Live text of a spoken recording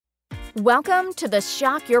Welcome to the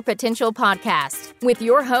Shock Your Potential podcast with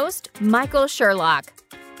your host, Michael Sherlock.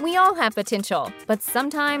 We all have potential, but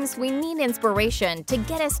sometimes we need inspiration to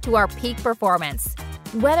get us to our peak performance.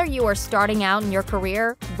 Whether you are starting out in your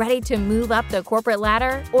career, ready to move up the corporate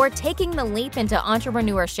ladder, or taking the leap into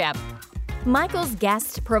entrepreneurship, Michael's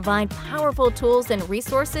guests provide powerful tools and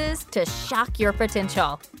resources to shock your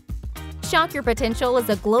potential. Shock Your Potential is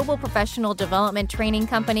a global professional development training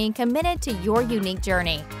company committed to your unique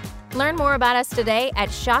journey. Learn more about us today at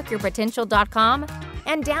shockyourpotential.com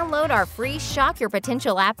and download our free Shock Your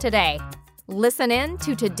Potential app today. Listen in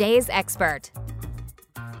to today's expert.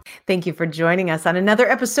 Thank you for joining us on another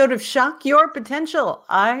episode of Shock Your Potential.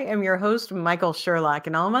 I am your host, Michael Sherlock,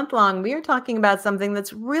 and all month long, we are talking about something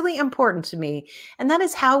that's really important to me, and that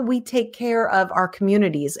is how we take care of our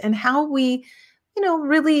communities and how we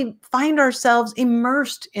really find ourselves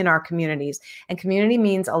immersed in our communities. And community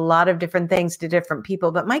means a lot of different things to different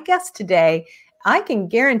people. But my guest today, I can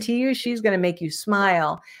guarantee you she's going to make you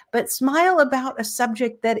smile, but smile about a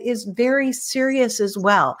subject that is very serious as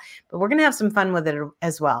well. But we're going to have some fun with it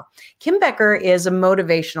as well. Kim Becker is a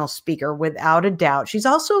motivational speaker, without a doubt. She's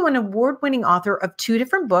also an award-winning author of 2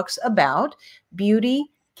 different books about beauty,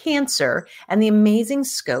 cancer, and the amazing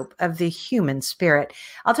scope of the human spirit.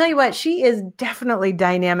 I'll tell you what, she is definitely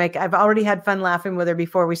dynamic. I've already had fun laughing with her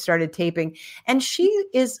before we started taping, and she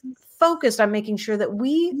is focused on making sure that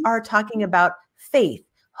we are talking about faith,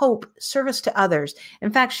 hope, service to others. In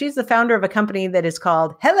fact, she's the founder of a company that is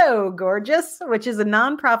called Hello Gorgeous, which is a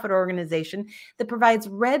nonprofit organization that provides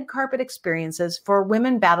red carpet experiences for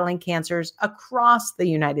women battling cancers across the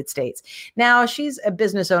United States. Now, she's a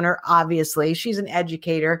business owner, obviously. She's an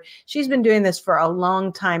educator. She's been doing this for a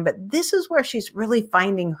long time, but this is where she's really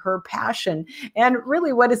finding her passion. And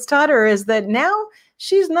really what it's taught her is that now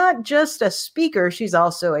she's not just a speaker. She's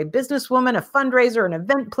also a businesswoman, a fundraiser, an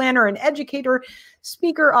event planner, an educator,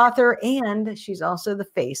 speaker, author, and she's also the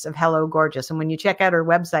face of Hello Gorgeous. And when you check out her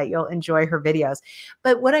website, you'll enjoy her videos.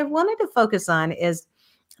 But what I wanted to focus on is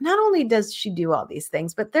not only does she do all these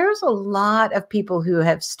things, but there's a lot of people who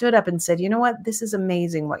have stood up and said, you know what, this is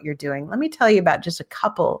amazing what you're doing. Let me tell you about just a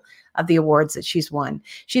couple of the awards that she's won.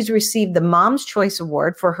 She's received the Mom's Choice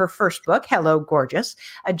Award for her first book, Hello Gorgeous,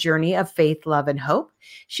 A Journey of Faith, Love, and Hope.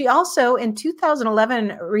 She also, in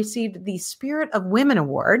 2011, received the Spirit of Women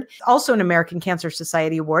Award, also an American Cancer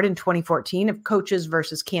Society Award in 2014 of Coaches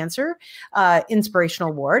versus Cancer Inspirational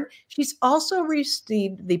Award. She's also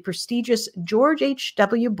received the prestigious George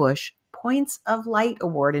H.W. Bush Points of Light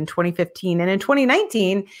Award in 2015. And in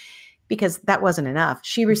 2019, because that wasn't enough,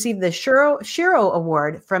 she received the Shiro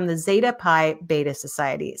Award from the Zeta Pi Beta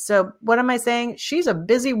Society. So what am I saying? She's a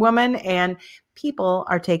busy woman and people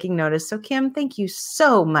are taking notice. So Kim, thank you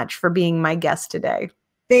so much for being my guest today.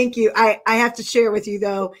 Thank you. I have to share with you,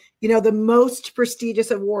 though, the most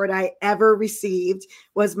prestigious award I ever received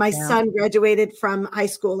was my son graduated from high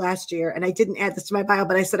school last year. And I didn't add this to my bio,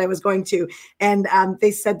 but I said I was going to. And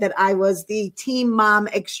they said that I was the team mom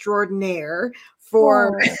extraordinaire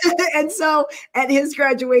and so at his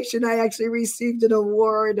graduation, I actually received an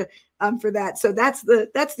award for that. So that's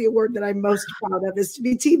the award that I'm most proud of, is to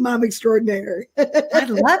be team mom extraordinaire. I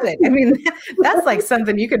love it. I mean, that's like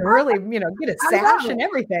something you can really, get a sash and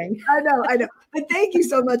everything. I know. But thank you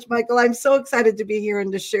so much, Michael. I'm so excited to be here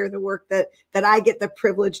and to share the work that I get the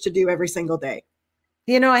privilege to do every single day.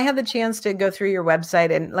 I had the chance to go through your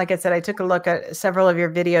website. And like I said, I took a look at several of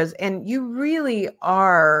your videos, and you really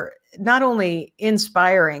are not only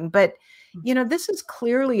inspiring, but this is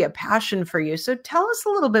clearly a passion for you. So tell us a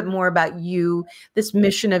little bit more about you, this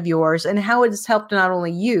mission of yours, and how it has helped not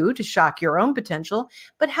only you to shock your own potential,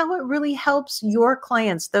 but how it really helps your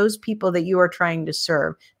clients, those people that you are trying to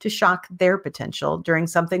serve, to shock their potential during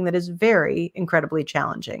something that is very incredibly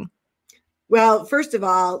challenging. Well, first of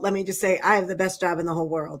all, let me just say I have the best job in the whole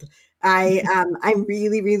world. I'm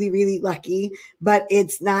really, really, really lucky, but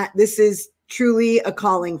this is truly a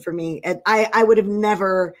calling for me. And I would have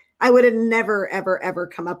never, ever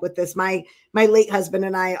come up with this. My late husband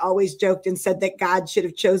and I always joked and said that God should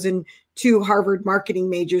have chosen 2 Harvard marketing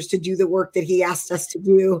majors to do the work that he asked us to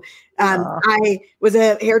do. I was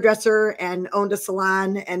a hairdresser and owned a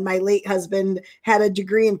salon, and my late husband had a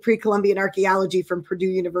degree in pre-Columbian archaeology from Purdue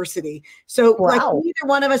University. So neither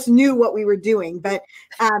one of us knew what we were doing. But,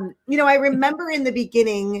 I remember in the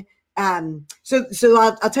beginning, So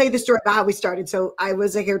I'll tell you the story about how we started. So I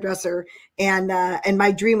was a hairdresser, and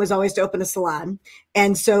my dream was always to open a salon.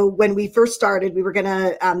 And so when we first started,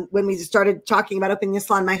 when we started talking about opening a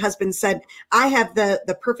salon, my husband said, I have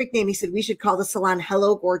the perfect name. He said, we should call the salon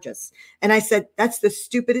Hello Gorgeous. And I said, that's the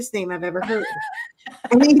stupidest name I've ever heard.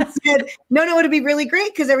 And he said, no, it'd be really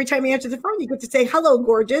great, because every time you answer the phone, you get to say, hello,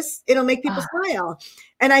 gorgeous. It'll make people smile.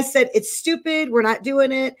 And I said, it's stupid. We're not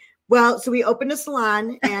doing it. Well, so we opened a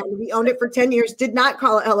salon, and we owned it for 10 years, did not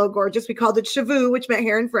call it Hello Gorgeous. We called it Cheveux, which meant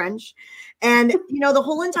hair in French. And, the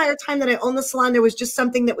whole entire time that I owned the salon, there was just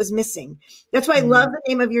something that was missing. That's why I love the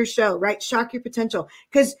name of your show, right? Shock Your Potential.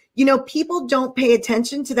 Because, people don't pay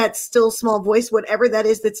attention to that still small voice, whatever that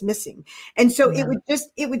is that's missing. And so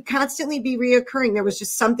it would constantly be reoccurring. There was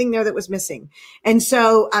just something there that was missing. And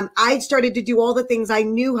so I started to do all the things I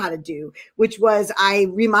knew how to do, which was I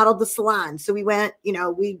remodeled the salon. So we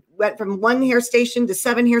went from 1 hair station to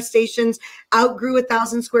 7 hair stations, outgrew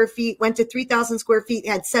 1,000 square feet, went to 3,000 square feet,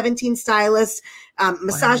 had 17 stylists,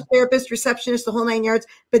 massage therapist, receptionist, the whole 9 yards.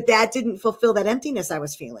 But that didn't fulfill that emptiness I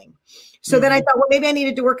was feeling. So then I thought, well, maybe I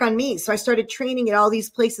needed to work on me. So I started training at all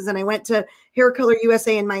these places, and I went to Hair Color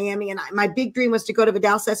USA in Miami. And my big dream was to go to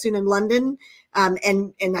Vidal Sassoon in London.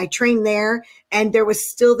 And I trained there, and there was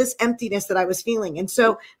still this emptiness that I was feeling. And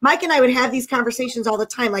so Mike and I would have these conversations all the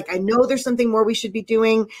time. Like, I know there's something more we should be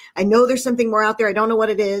doing. I know there's something more out there. I don't know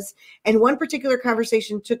what it is. And one particular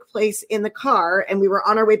conversation took place in the car, and we were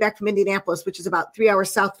on our way back from Indianapolis, which is about 3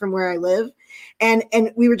 hours south from where I live. And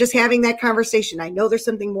we were just having that conversation. I know there's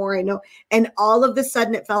something more. I know. And all of a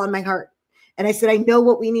sudden it fell on my heart. And I said, I know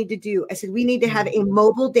what we need to do. I said, we need to have a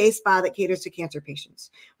mobile day spa that caters to cancer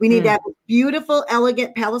patients. We need to have a beautiful,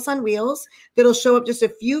 elegant palace on wheels that'll show up just a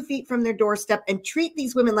few feet from their doorstep and treat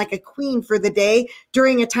these women like a queen for the day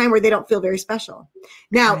during a time where they don't feel very special.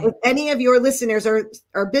 Now, if any of your listeners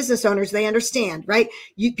are business owners, they understand, right?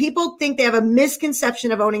 People think they have a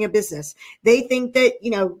misconception of owning a business. They think that,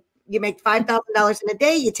 you make $5,000 in a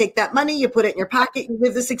day, you take that money, you put it in your pocket, you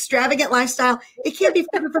live this extravagant lifestyle. It can't be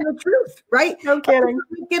further from the truth, right? No kidding.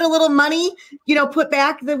 Get a little money, put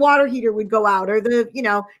back, the water heater would go out, or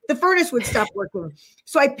the furnace would stop working.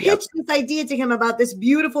 So I pitched this idea to him about this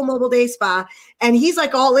beautiful mobile day spa, and he's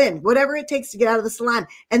like all in, whatever it takes to get out of the salon.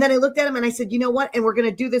 And then I looked at him and I said, you know what? And we're going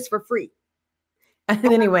to do this for free. And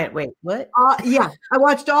then he went, wait, what? I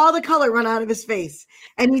watched all the color run out of his face.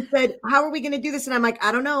 And he said, how are we going to do this? And I'm like,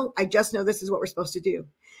 I don't know. I just know this is what we're supposed to do.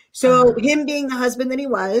 So him being the husband that he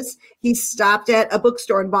was, he stopped at a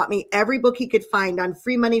bookstore and bought me every book he could find on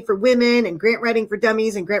free money for women and grant writing for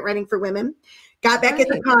dummies and grant writing for women. Got back in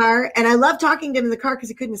the car. And I loved talking to him in the car because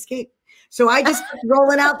he couldn't escape. So I just kept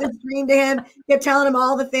rolling out this dream to him, kept telling him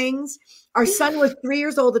all the things. Our son was 3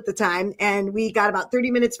 years old at the time, and we got about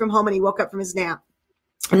 30 minutes from home, and he woke up from his nap.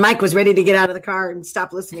 And Mike was ready to get out of the car and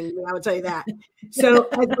stop listening. I would tell you that. So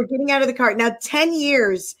as we're getting out of the car, now 10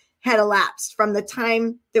 years had elapsed from the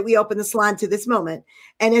time that we opened the salon to this moment.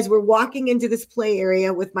 And as we're walking into this play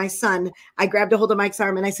area with my son, I grabbed a hold of Mike's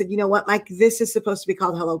arm and I said, you know what, Mike, this is supposed to be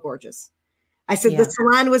called Hello Gorgeous. I said, the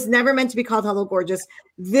salon was never meant to be called Hello Gorgeous.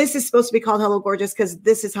 This is supposed to be called Hello Gorgeous because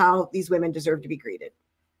this is how these women deserve to be greeted.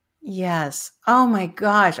 Yes. Oh my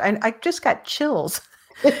gosh. I just got chills.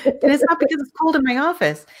 And it's not because it's cold in my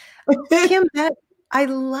office. Kim, I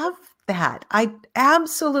love that. I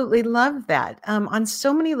absolutely love that on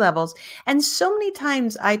so many levels. And so many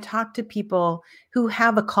times I talk to people who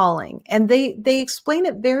have a calling and they explain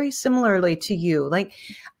it very similarly to you. Like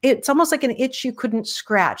it's almost like an itch you couldn't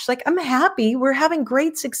scratch. Like, I'm happy, we're having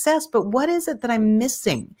great success, but what is it that I'm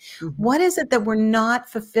missing? Mm-hmm. What is it that we're not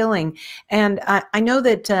fulfilling? And I know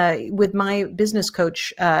that with my business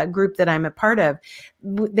coach group that I'm a part of,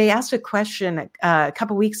 they asked a question a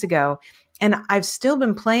couple weeks ago. And I've still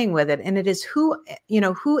been playing with it. And it is who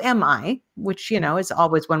am I? Which, is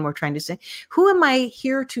always one we're trying to say. Who am I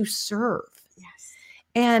here to serve? Yes.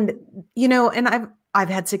 And, and I've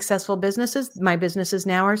had successful businesses. My businesses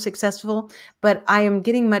now are successful, but I am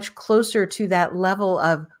getting much closer to that level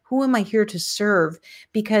of who am I here to serve?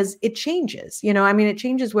 Because it changes, it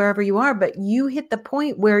changes wherever you are, but you hit the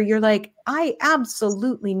point where you're like, I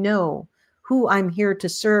absolutely know who I'm here to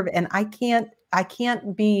serve. And I can't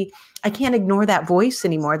ignore that voice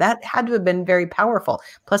anymore. That had to have been very powerful.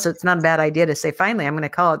 Plus, it's not a bad idea to say, finally, I'm going to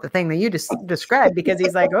call it the thing that you just described, because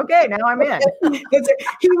he's like, okay, now I'm in.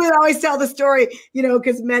 He would always tell the story,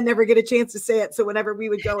 because men never get a chance to say it. So whenever we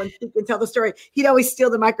would go and speak and tell the story, he'd always steal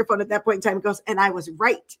the microphone at that point in time and goes, and I was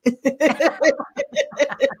right.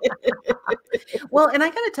 Well, and I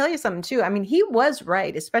got to tell you something too. I mean, he was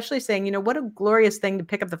right, especially saying, what a glorious thing to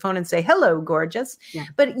pick up the phone and say, hello, gorgeous. Yeah.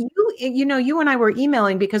 But you and I were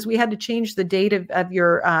emailing because we had had to change the date of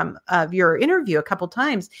your interview a couple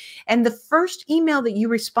times. And the first email that you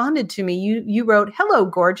responded to me, you wrote, "Hello,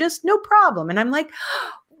 gorgeous, no problem." And I'm like,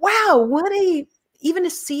 wow, even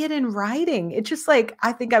to see it in writing, it's just like,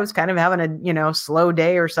 I think I was kind of having a, slow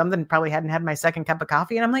day or something, probably hadn't had my second cup of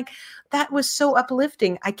coffee. And I'm like, that was so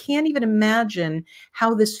uplifting. I can't even imagine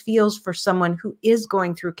how this feels for someone who is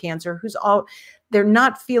going through cancer, they're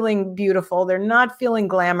not feeling beautiful. They're not feeling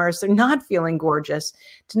glamorous. They're not feeling gorgeous,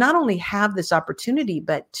 to not only have this opportunity,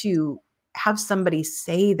 but to have somebody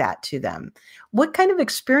say that to them. What kind of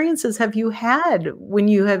experiences have you had when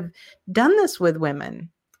you have done this with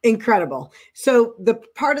women? Incredible. So the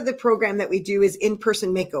part of the program that we do is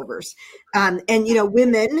in-person makeovers. And,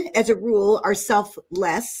 women as a rule are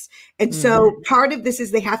selfless. And so part of this is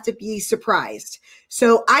they have to be surprised.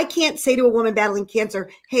 So I can't say to a woman battling cancer,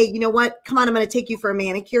 "Hey, you know what? Come on, I'm going to take you for a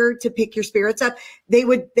manicure to pick your spirits up." They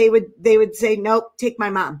would say, "Nope, take my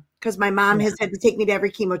mom." Because my mom has had to take me to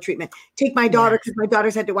every chemo treatment. Take my daughter, because my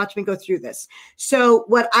daughter's had to watch me go through this. So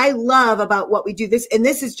what I love about what we do, this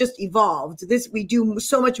has just evolved. We do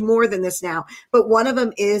so much more than this now. But one of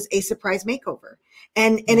them is a surprise makeover.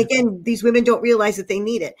 And again, these women don't realize that they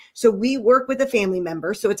need it. So we work with a family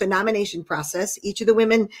member. So it's a nomination process. Each of the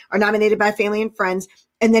women are nominated by family and friends.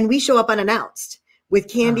 And then we show up unannounced with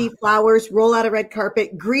candy, flowers, roll out a red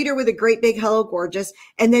carpet, greet her with a great big "Hello, gorgeous."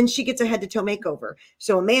 And then she gets a head to toe makeover.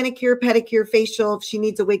 So a manicure, pedicure, facial. If she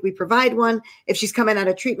needs a wig, we provide one. If she's coming out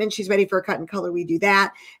of treatment, she's ready for a cut and color, we do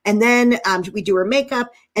that. And then we do her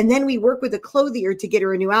makeup. And then we work with a clothier to get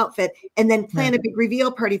her a new outfit, and then plan a big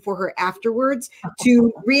reveal party for her afterwards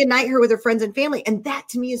to reunite her with her friends and family. And that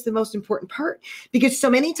to me is the most important part, because so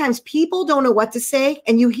many times people don't know what to say.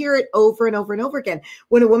 And you hear it over and over and over again.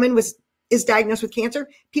 When a woman is diagnosed with cancer,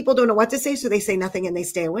 people don't know what to say, so they say nothing and they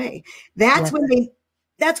stay away. That's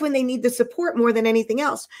when they need the support more than anything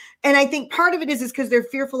else. And I think part of it is because they're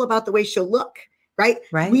fearful about the way she'll look, right?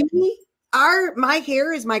 Right. My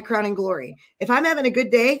hair is my crown and glory. If I'm having a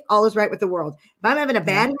good day, all is right with the world. If I'm having a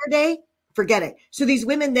bad hair day, forget it. So these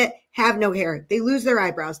women that have no hair, they lose their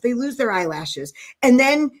eyebrows, they lose their eyelashes. And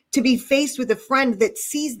then to be faced with a friend that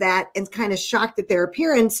sees that and kind of shocked at their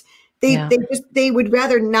appearance, they would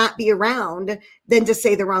rather not be around than to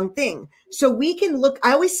say the wrong thing. So we can look,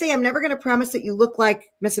 I always say, I'm never going to promise that you look like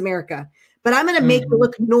Miss America, but I'm going to make you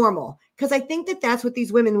look normal. Because I think that that's what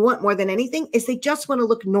these women want more than anything, is they just want to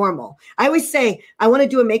look normal. I always say, I want to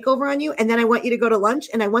do a makeover on you, and then I want you to go to lunch,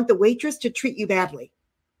 and I want the waitress to treat you badly.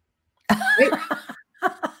 Right?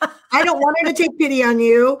 I don't want her to take pity on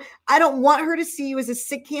you. I don't want her to see you as a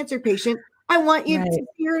sick cancer patient. I want you to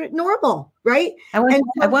see her normal, right? I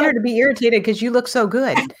want her to be irritated because you look so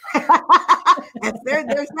good. There's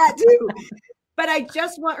that too. But I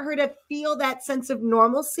just want her to feel that sense of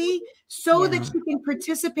normalcy so that she can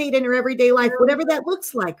participate in her everyday life, whatever that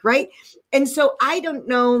looks like, right? And so I don't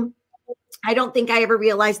know. I don't think I ever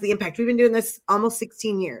realized the impact. We've been doing this almost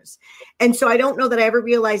 16 years. And so I don't know that I ever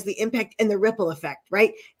realized the impact and the ripple effect,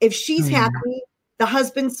 right? If she's happy, the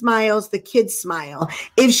husband smiles, the kids smile.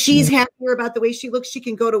 If she's happier about the way she looks, she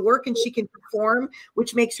can go to work and she can perform,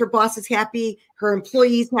 which makes her bosses happy, her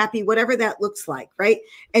employees happy, whatever that looks like, right?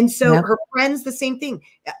 And so her friends, the same thing.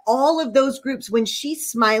 All of those groups, when she's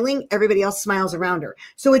smiling, everybody else smiles around her.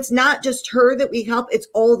 So it's not just her that we help, it's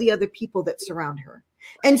all the other people that surround her.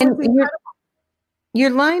 And so your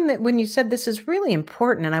line that when you said this is really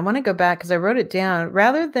important, and I want to go back because I wrote it down,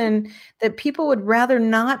 rather than that people would rather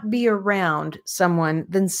not be around someone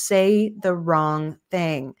than say the wrong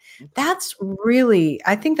thing. That's really,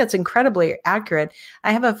 I think that's incredibly accurate.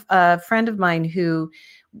 I have a friend of mine who,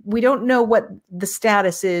 we don't know what the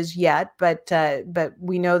status is yet, but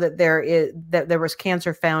we know that there was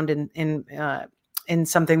cancer found in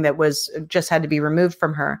something that was just had to be removed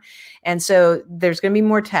from her. And so there's going to be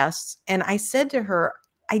more tests. And I said to her,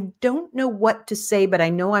 I don't know what to say, but I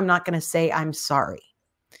know I'm not going to say I'm sorry,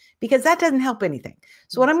 because that doesn't help anything.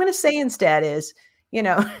 So what I'm going to say instead is, do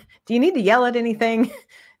you need to yell at anything? Do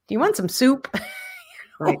you want some soup?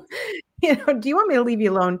 Right. Do you want me to leave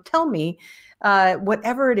you alone? Tell me.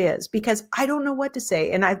 Whatever it is, because I don't know what to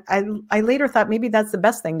say. And I later thought maybe that's the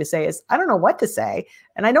best thing to say is, I don't know what to say.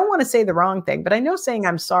 And I don't want to say the wrong thing, but I know saying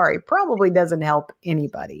I'm sorry probably doesn't help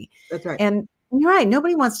anybody. That's right. And you're right.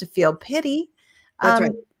 Nobody wants to feel pity. That's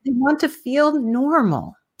right. They want to feel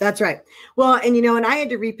normal. That's right. Well, and I had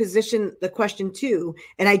to reposition the question too.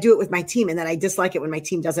 And I do it with my team, and then I dislike it when my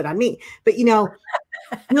team does it on me. But, you'll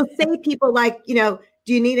say people like,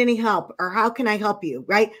 do you need any help? Or how can I help you?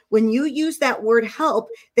 Right? When you use that word help,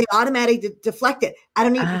 they automatically deflect it. I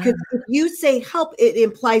don't need, because if you say help, it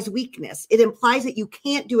implies weakness. It implies that you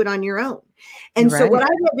can't do it on your own. And so what I've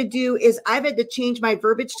had to do is I've had to change my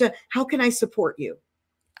verbiage to, how can I support you?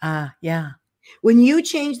 Yeah. When you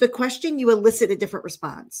change the question, you elicit a different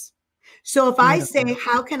response. So if I say,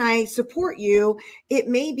 how can I support you? It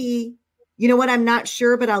may be, you know what, I'm not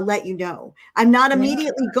sure, but I'll let you know. I'm not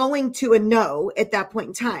immediately going to a no at that point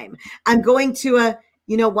in time. I'm going to a,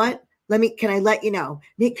 you know what, can I let you know?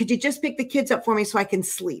 Could you just pick the kids up for me so I can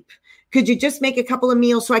sleep? Could you just make a couple of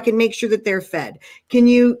meals so I can make sure that they're fed? Can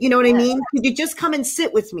you know what I mean? Could you just come and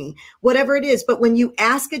sit with me? Whatever it is. But when you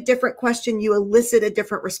ask a different question, you elicit a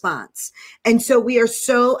different response. And so we are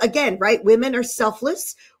so, again, right? Women are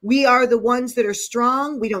selfless. We are the ones that are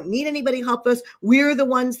strong. We don't need anybody to help us. We're the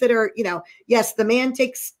ones that are, yes, the man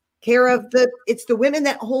takes care of it's the women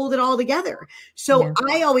that hold it all together. So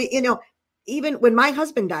I always, even when my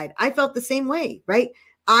husband died, I felt the same way, right?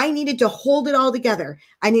 I needed to hold it all together.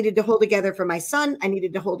 I needed to hold together for my son. I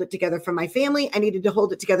needed to hold it together for my family. I needed to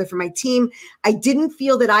hold it together for my team. I didn't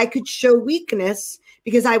feel that I could show weakness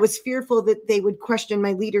because I was fearful that they would question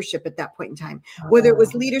my leadership at that point in time, whether it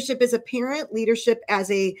was leadership as a parent, leadership as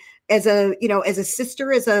a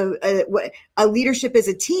sister, as a leadership as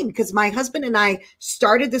a team, because my husband and I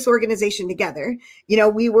started this organization together.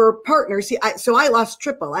 We were partners. So I lost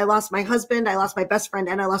triple. I lost my husband, I lost my best friend,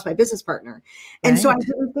 and I lost my business partner. And so I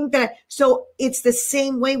didn't think that. So it's the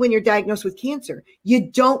same way when you're diagnosed with cancer. You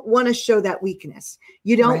don't want to show that weakness.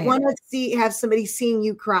 You don't want to have somebody seeing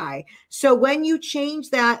you cry. So when you change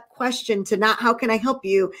that question to not how can I help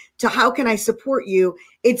you to how can I support you,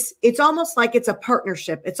 it's almost like it's a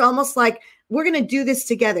partnership. It's almost like we're going to do this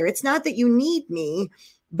together. It's not that you need me,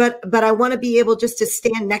 but I want to be able just to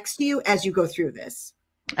stand next to you as you go through this.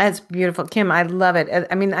 That's beautiful, Kim. I love it.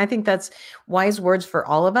 I mean, I think that's wise words for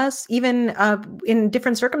all of us, even in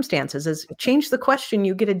different circumstances. Is change the question,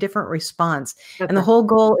 you get a different response. Okay. And the whole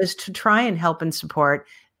goal is to try and help and support,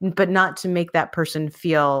 but not to make that person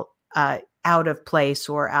feel out of place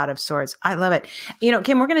or out of sorts. I love it.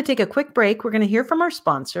 Kim, we're going to take a quick break. We're going to hear from our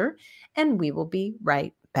sponsor, and we will be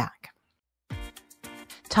right back.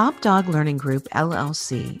 Top Dog Learning Group,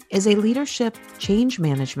 LLC, is a leadership, change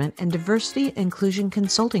management, and diversity inclusion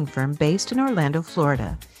consulting firm based in Orlando,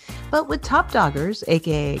 Florida, but with top doggers,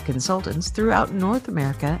 aka consultants, throughout North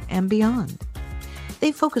America and beyond.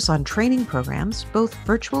 They focus on training programs, both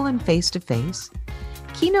virtual and face-to-face,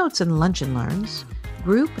 keynotes and lunch and learns,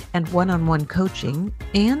 group and one-on-one coaching,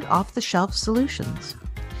 and off-the-shelf solutions.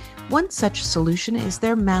 One such solution is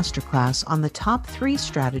their masterclass on the top 3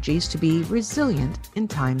 strategies to be resilient in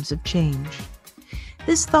times of change.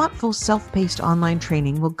 This thoughtful, self-paced online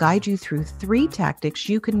training will guide you through 3 tactics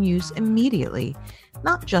you can use immediately,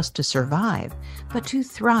 not just to survive, but to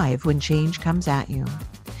thrive when change comes at you.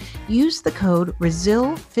 Use the code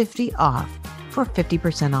RESIL50OFF for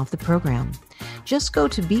 50% off the program. Just go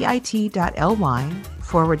to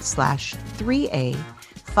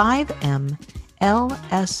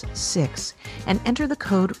bit.ly/3A5MLS6 and enter the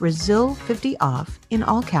code RESIL50OFF in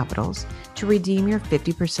all capitals to redeem your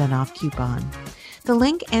 50% off coupon. The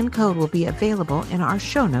link and code will be available in our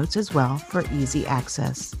show notes as well for easy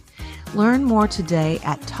access. Learn more today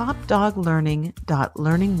at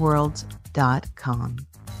topdoglearning.learningworlds.com.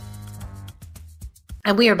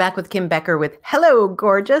 And we are back with Kim Becker with Hello,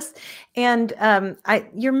 Gorgeous. And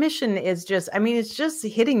your mission is just, it's just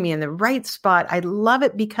hitting me in the right spot. I love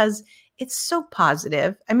it because it's so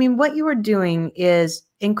positive. What you are doing is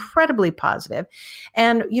incredibly positive.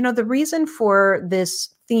 And, the reason for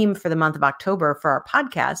this theme for the month of October for our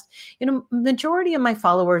podcast, majority of my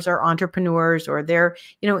followers are entrepreneurs, or they're,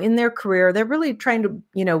 in their career, they're really trying to,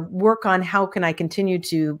 work on how can I continue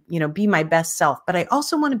to, be my best self, but I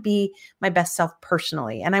also want to be my best self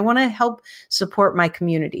personally. And I want to help support my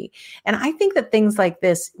community. And I think that things like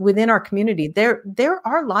this within our community, there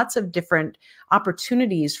are lots of different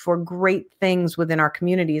opportunities for great things within our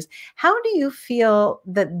communities. How do you feel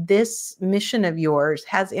that this mission of yours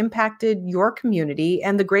has impacted your community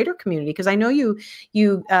and the greater community? Because I know you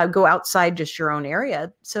go outside just your own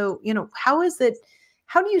area. So, how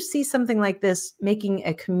do you see something like this making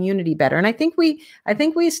a community better? And I think we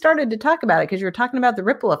started to talk about it because you were talking about the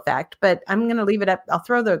ripple effect, but I'm going to leave it up. I'll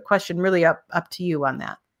throw the question really up to you on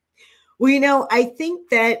that. Well, I think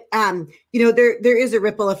that, there is a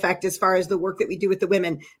ripple effect as far as the work that we do with the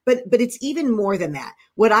women, but it's even more than that.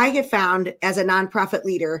 What I have found as a nonprofit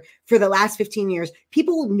leader for the last 15 years,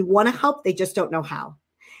 people want to help. They just don't know how.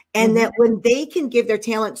 And that when they can give their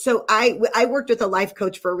talent. So I worked with a life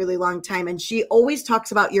coach for a really long time, and she always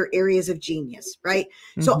talks about your areas of genius, right?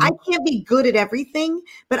 So I can't be good at everything,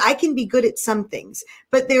 but I can be good at some things.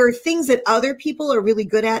 But there are things that other people are really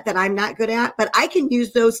good at that I'm not good at, but I can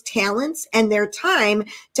use those talents and their time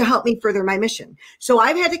to help me further my mission. So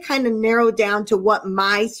I've had to kind of narrow down to what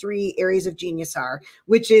my 3 areas of genius are,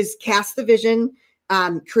 which is cast the vision,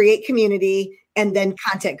 create community, and then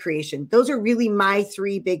content creation. Those are really my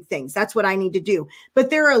 3 big things. That's what I need to do. But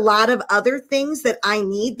there are a lot of other things that I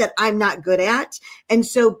need that I'm not good at. And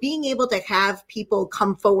so being able to have people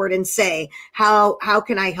come forward and say, how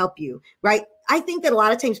can I help you? Right? I think that a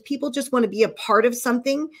lot of times people just want to be a part of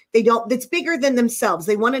something that's bigger than themselves.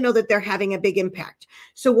 They want to know that they're having a big impact.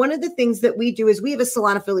 So one of the things that we do is we have a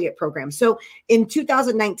salon affiliate program. So in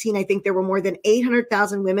 2019, I think there were more than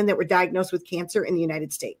 800,000 women that were diagnosed with cancer in the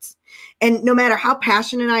United States. And no matter how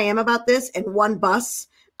passionate I am about this, and one bus,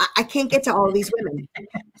 I can't get to all of these women.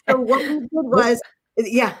 So what we did was,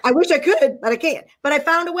 yeah, I wish I could, but I can't. But I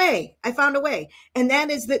found a way. And that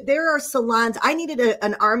is that there are salons. I needed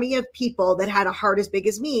an army of people that had a heart as big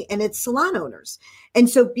as me, and it's salon owners. And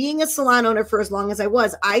so being a salon owner for as long as I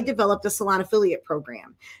was, I developed a salon affiliate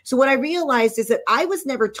program. So what I realized is that I was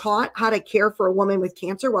never taught how to care for a woman with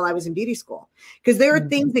cancer while I was in beauty school, because there are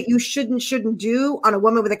things that you shouldn't do on a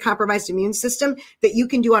woman with a compromised immune system that you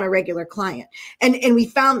can do on a regular client. And we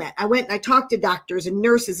found that. I went and I talked to doctors and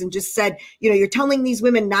nurses and just said, you're telling these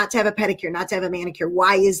women not to have a pedicure, not to have a manicure.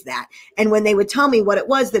 Why is that? And when they would tell me what it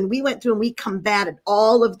was, then we went through and we combated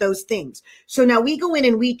all of those things. So now we go in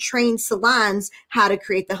and we train salons how to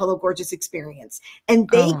create the Hello Gorgeous experience. And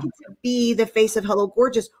they get to be the face of Hello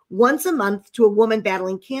Gorgeous once a month to a woman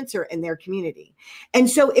battling cancer in their community. And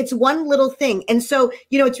so it's one little thing. And so,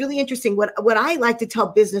 it's really interesting. What I like to tell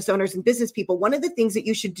business owners and business people, one of the things that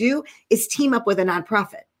you should do is team up with a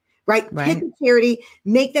nonprofit. Right. Pick a charity,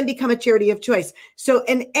 make them become a charity of choice. So,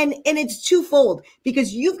 and it's twofold,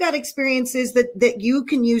 because you've got experiences that you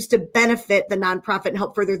can use to benefit the nonprofit and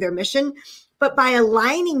help further their mission. But by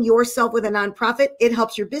aligning yourself with a nonprofit, it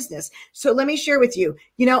helps your business. So let me share with you,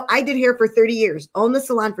 I did hair for 30 years, owned the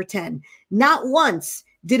salon for 10. Not once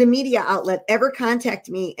did a media outlet ever contact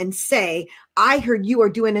me and say, I heard you are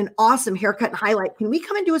doing an awesome haircut and highlight. Can we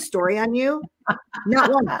come and do a story on you?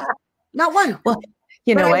 Not one. Not one. Well,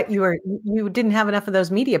 you know what? You didn't have enough of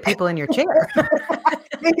those media people in your chair.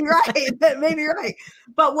 Maybe right.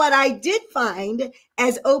 But what I did find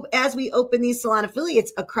as we open these salon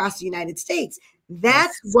affiliates across the United States,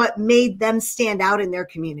 that's what made them stand out in their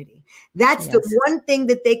community. That's the one thing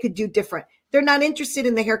that they could do different. They're not interested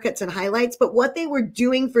in the haircuts and highlights, but what they were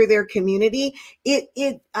doing for their community,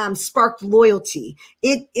 it sparked loyalty.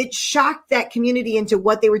 It shocked that community into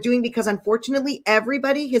what they were doing, because unfortunately,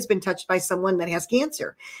 everybody has been touched by someone that has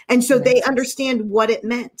cancer. And so they understand what it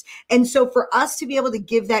meant. And so for us to be able to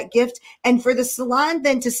give that gift, and for the salon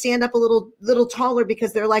then to stand up a little taller,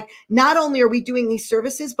 because they're like, not only are we doing these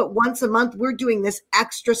services, but once a month, we're doing this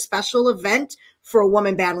extra special event for a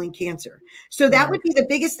woman battling cancer. So that would be the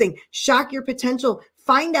biggest thing. Shock your potential.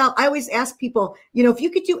 Find out. I always ask people, if you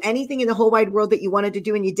could do anything in the whole wide world that you wanted to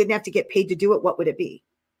do and you didn't have to get paid to do it, what would it be?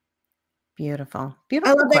 Beautiful.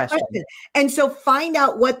 I love that question. And so find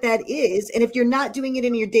out what that is. And if you're not doing it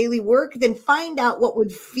in your daily work, then find out what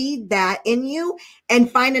would feed that in you, and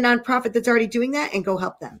find a nonprofit that's already doing that and go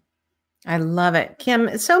help them. I love it, Kim.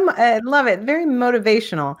 I love it. Very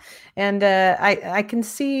motivational. And I can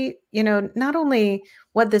see, not only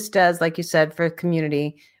what this does, like you said, for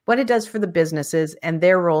community, what it does for the businesses and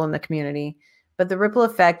their role in the community, but the ripple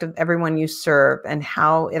effect of everyone you serve and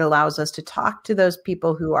how it allows us to talk to those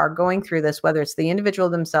people who are going through this, whether it's the individual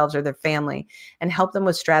themselves or their family, and help them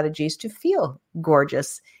with strategies to feel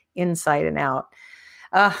gorgeous inside and out.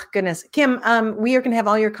 Oh, goodness. Kim, we are going to have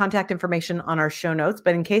all your contact information on our show notes,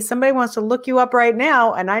 but in case somebody wants to look you up right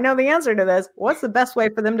now, and I know the answer to this, what's the best way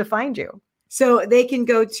for them to find you? So they can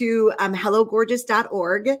go to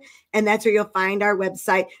hellogorgeous.org, and that's where you'll find our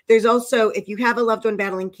website. There's also, if you have a loved one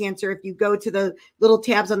battling cancer, if you go to the little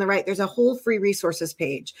tabs on the right, there's a whole free resources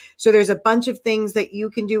page. So there's a bunch of things that you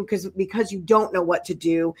can do because you don't know what to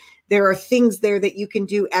do. There are things there that you can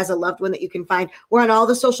do as a loved one that you can find. We're on all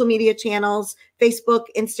the social media channels, Facebook,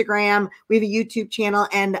 Instagram. We have a YouTube channel,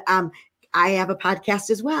 and I have a podcast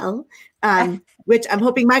as well, which I'm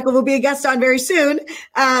hoping Michael will be a guest on very soon.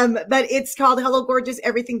 But it's called Hello Gorgeous,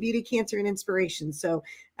 Everything Beauty, Cancer, and Inspiration. So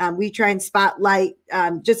we try and spotlight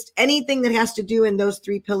just anything that has to do in those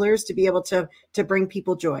 3 pillars to be able to bring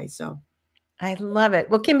people joy. So I love it.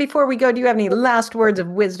 Well, Kim, before we go, do you have any last words of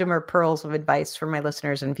wisdom or pearls of advice for my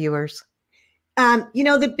listeners and viewers?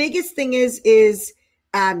 The biggest thing is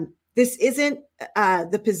this isn't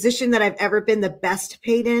the position that I've ever been the best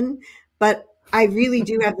paid in, but I really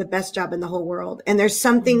do have the best job in the whole world. And there's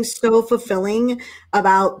something so fulfilling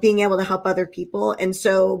about being able to help other people. And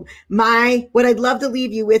so what I'd love to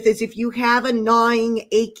leave you with is, if you have a gnawing,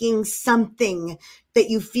 aching something that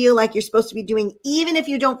you feel like you're supposed to be doing, even if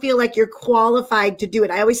you don't feel like you're qualified to do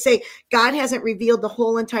it. I always say God hasn't revealed the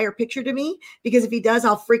whole entire picture to me, because if he does,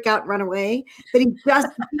 I'll freak out and run away. But he just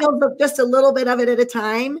reveals just a little bit of it at a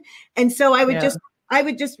time. And so I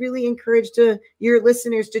would just really encourage your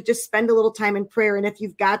listeners to just spend a little time in prayer. And if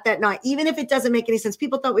you've got that, even if it doesn't make any sense,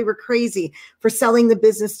 people thought we were crazy for selling the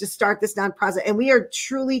business to start this nonprofit. And we are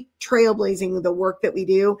truly trailblazing the work that we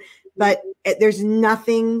do. But there's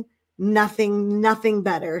nothing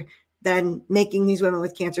better than making these women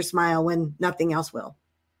with cancer smile when nothing else will.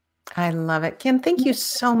 I love it. Kim, thank you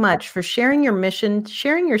so much for sharing your mission,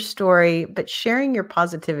 sharing your story, but sharing your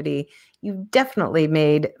positivity. You've definitely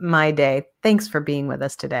made my day. Thanks for being with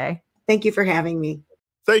us today. Thank you for having me.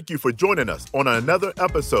 Thank you for joining us on another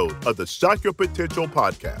episode of the Shock Your Potential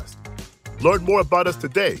podcast. Learn more about us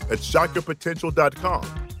today at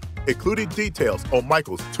shockyourpotential.com, including details on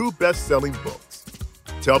Michael's 2 best-selling books.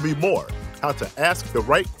 Tell me more, how to ask the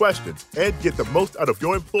right questions and get the most out of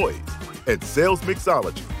your employees, and sales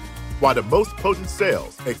mixology, why the most potent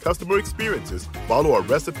sales and customer experiences follow a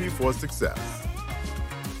recipe for success.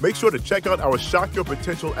 Make sure to check out our Shock Your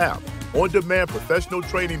Potential app, on-demand professional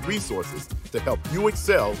training resources to help you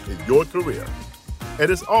excel in your career.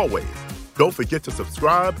 And as always, don't forget to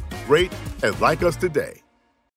subscribe, rate, and like us today.